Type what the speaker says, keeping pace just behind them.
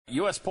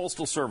U.S.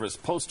 Postal Service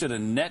posted a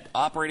net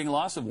operating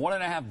loss of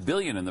 $1.5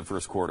 billion in the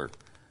first quarter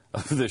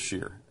of this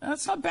year.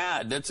 That's not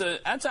bad. That's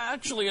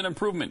actually an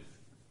improvement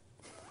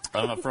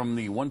from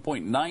the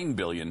 $1.9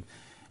 billion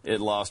it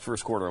lost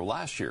first quarter of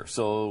last year.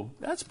 So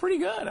that's pretty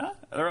good, huh?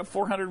 They're up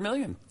 $400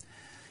 million.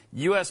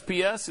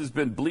 USPS has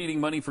been bleeding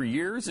money for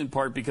years, in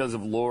part because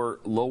of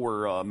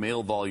lower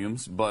mail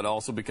volumes, but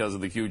also because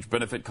of the huge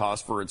benefit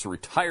cost for its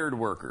retired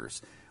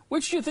workers.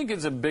 Which do you think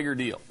is a bigger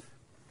deal?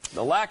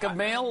 The lack of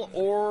mail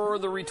or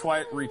the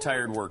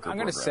retired worker I'm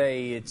going to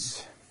say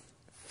it's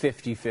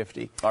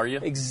 50-50. Are you?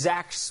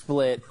 Exact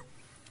split.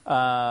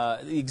 The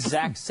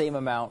exact same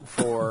amount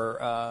for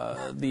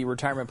the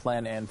retirement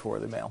plan and for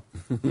the mail.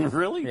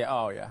 Really? Yeah.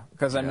 Oh, yeah.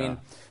 Because, I mean,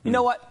 you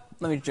know what?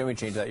 Let me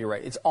change that. You're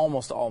right. It's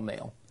almost all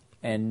mail.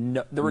 And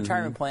no, the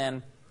retirement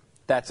plan,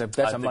 that's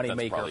a money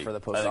maker for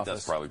the post office. I think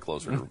that's probably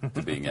closer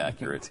to being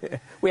accurate.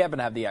 We happen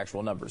to have the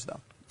actual numbers,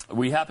 though.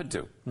 We happen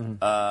to.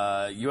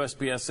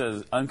 USPS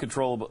says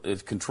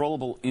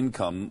controllable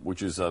income,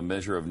 which is a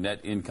measure of net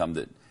income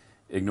that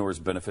ignores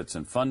benefits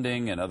and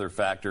funding and other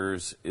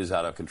factors, is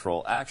out of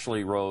control.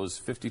 Actually rose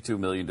 $52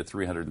 million to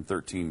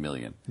 $313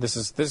 million. This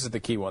is the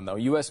key one, though.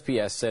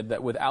 USPS said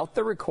that without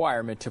the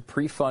requirement to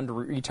pre-fund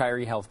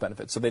retiree health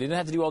benefits, so they didn't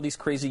have to do all these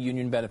crazy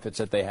union benefits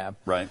that they have.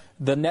 Right.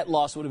 The net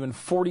loss would have been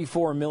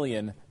 $44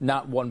 million,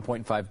 not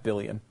 $1.5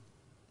 billion.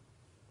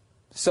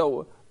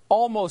 So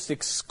almost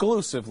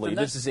exclusively,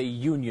 this is a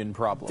union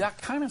problem.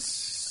 That kind of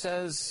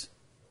says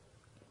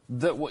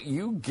that what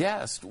you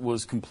guessed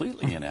was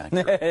completely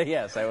inaccurate.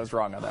 Yes, I was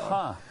wrong on that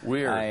one.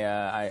 Weird.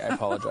 I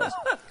apologize.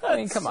 I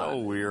mean, come on. So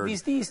weird.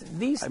 These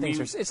things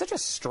are. It's such a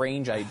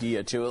strange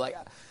idea too. Like,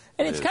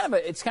 and it's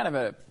kind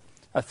of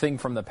a thing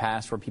from the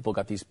past where people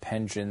got these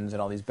pensions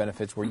and all these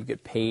benefits where you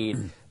get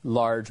paid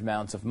large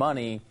amounts of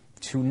money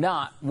to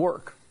not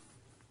work.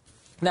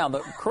 Now, the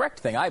correct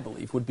thing, I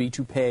believe, would be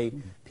to pay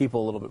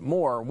people a little bit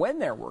more when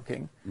they're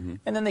working,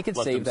 and then they could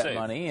save that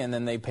money, and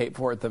then they pay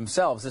for it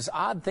themselves. This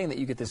odd thing that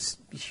you get this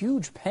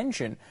huge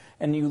pension,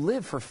 and you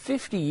live for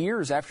 50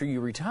 years after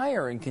you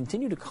retire and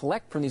continue to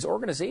collect from these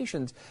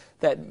organizations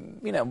that,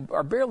 you know,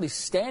 are barely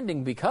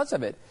standing because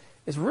of it,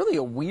 is really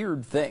a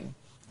weird thing.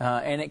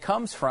 And it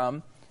comes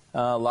from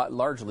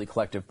largely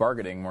collective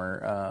bargaining,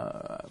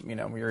 where, you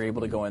know, you're able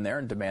to go in there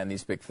and demand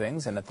these big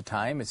things, and at the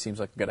time it seems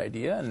like a good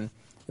idea, and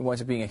it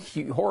winds up being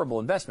a horrible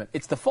investment.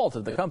 It's the fault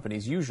of the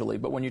companies usually,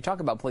 but when you talk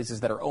about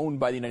places that are owned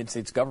by the United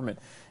States government,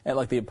 and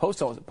like the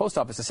post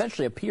office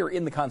essentially appear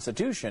in the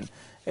Constitution,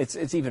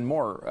 it's even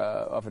more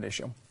of an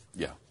issue.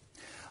 Yeah,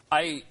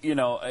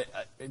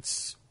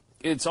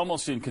 it's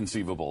almost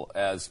inconceivable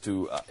as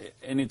to,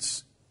 and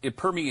it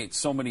permeates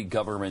so many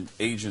government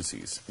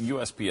agencies.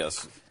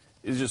 USPS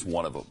is just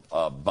one of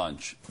a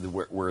bunch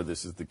where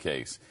this is the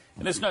case.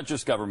 And it's not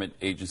just government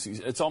agencies.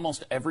 It's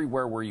almost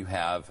everywhere where you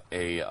have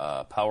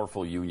a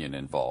powerful union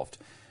involved,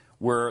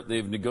 where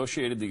they've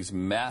negotiated these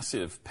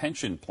massive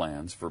pension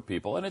plans for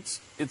people. And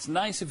it's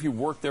nice if you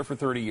work there for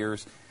 30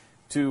 years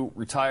to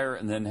retire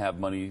and then have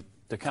money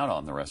to count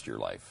on the rest of your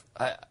life.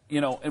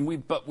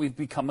 But we've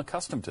become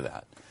accustomed to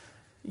that.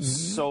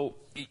 So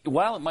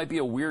while it might be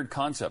a weird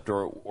concept,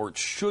 or it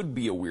should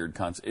be a weird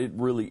concept, it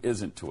really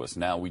isn't to us.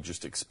 Now we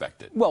just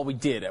expect it. Well, we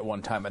did at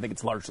one time. I think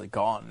it's largely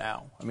gone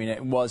now. I mean,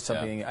 it was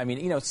something. Yeah. I mean,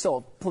 you know,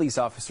 still police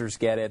officers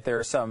get it. There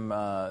are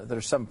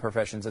some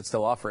professions that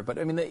still offer it, but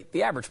I mean,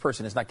 the average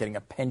person is not getting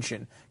a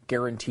pension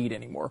guaranteed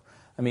anymore.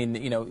 I mean,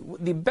 you know,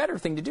 the better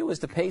thing to do is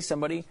to pay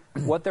somebody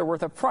what they're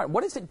worth up front.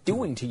 What is it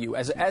doing to you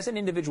as an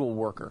individual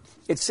worker?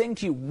 It's saying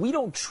to you, we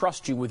don't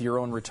trust you with your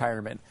own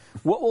retirement.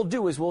 What we'll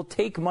do is we'll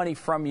take money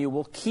from you,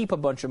 we'll keep a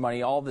bunch of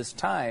money all this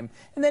time,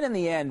 and then in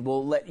the end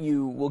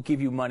we'll give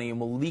you money and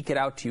we'll leak it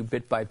out to you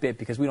bit by bit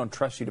because we don't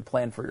trust you to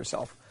plan for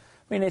yourself.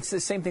 I mean, it's the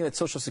same thing that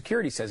Social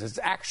Security says. It's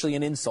actually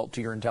an insult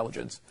to your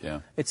intelligence.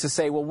 Yeah. It's to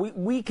say, well,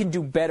 we can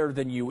do better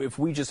than you if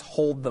we just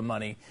hold the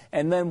money,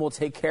 and then we'll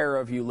take care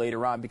of you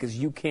later on because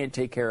you can't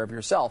take care of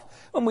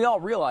yourself. And we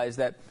all realize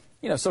that,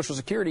 you know, Social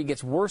Security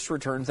gets worse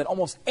returns than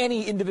almost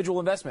any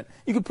individual investment.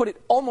 You can put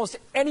it almost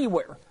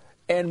anywhere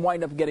and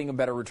wind up getting a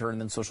better return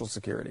than Social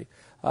Security.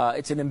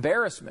 It's an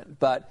embarrassment,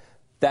 but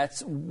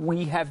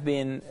we have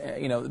been,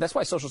 you know, that's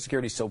why Social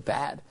Security is so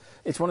bad.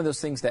 It's one of those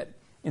things that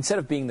instead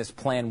of being this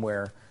plan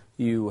where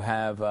you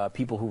have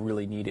people who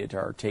really need it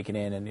are taken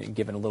in and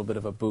given a little bit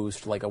of a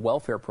boost, like a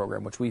welfare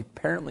program, which we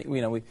apparently,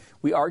 you know,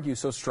 we argue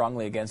so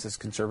strongly against as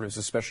conservatives,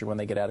 especially when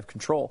they get out of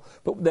control.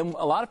 But then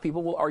a lot of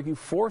people will argue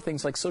for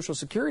things like Social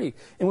Security,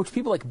 in which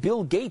people like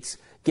Bill Gates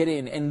get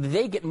in and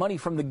they get money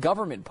from the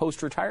government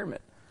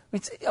post-retirement.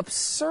 It's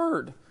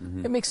absurd.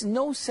 Mm-hmm. It makes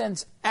no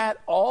sense at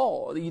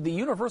all. The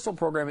universal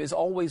program is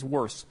always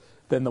worse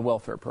than the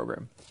welfare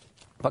program.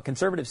 But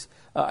conservatives,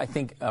 I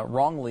think,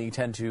 wrongly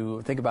tend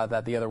to think about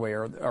that the other way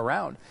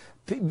around.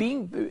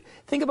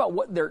 Think about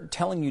what they're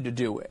telling you to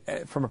do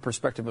from a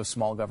perspective of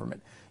small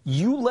government.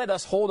 You let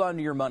us hold on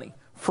to your money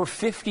for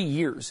 50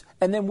 years,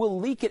 and then we'll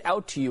leak it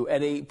out to you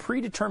at a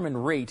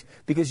predetermined rate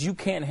because you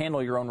can't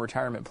handle your own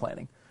retirement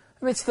planning.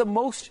 I mean, it's the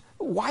most...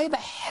 Why the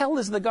hell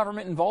is the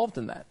government involved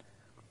in that?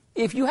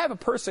 If you have a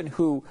person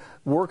who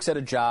works at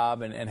a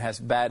job and has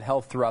bad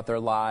health throughout their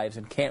lives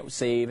and can't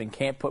save and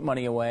can't put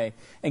money away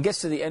and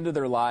gets to the end of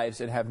their lives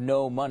and have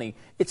no money,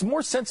 it's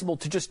more sensible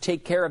to just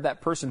take care of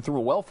that person through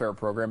a welfare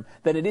program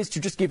than it is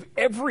to just give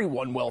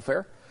everyone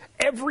welfare.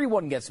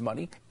 Everyone gets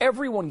money.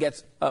 Everyone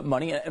gets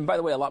money. And by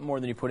the way, a lot more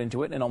than you put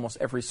into it in almost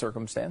every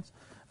circumstance.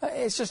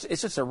 It's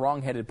just a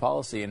wrong-headed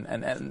policy.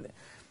 And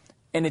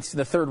it's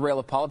the third rail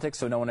of politics,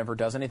 so no one ever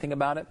does anything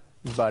about it.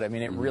 But, I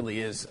mean, it really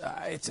is.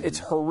 It's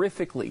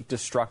horrifically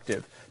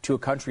destructive to a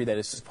country that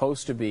is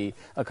supposed to be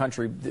a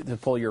country to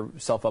pull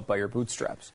yourself up by your bootstraps.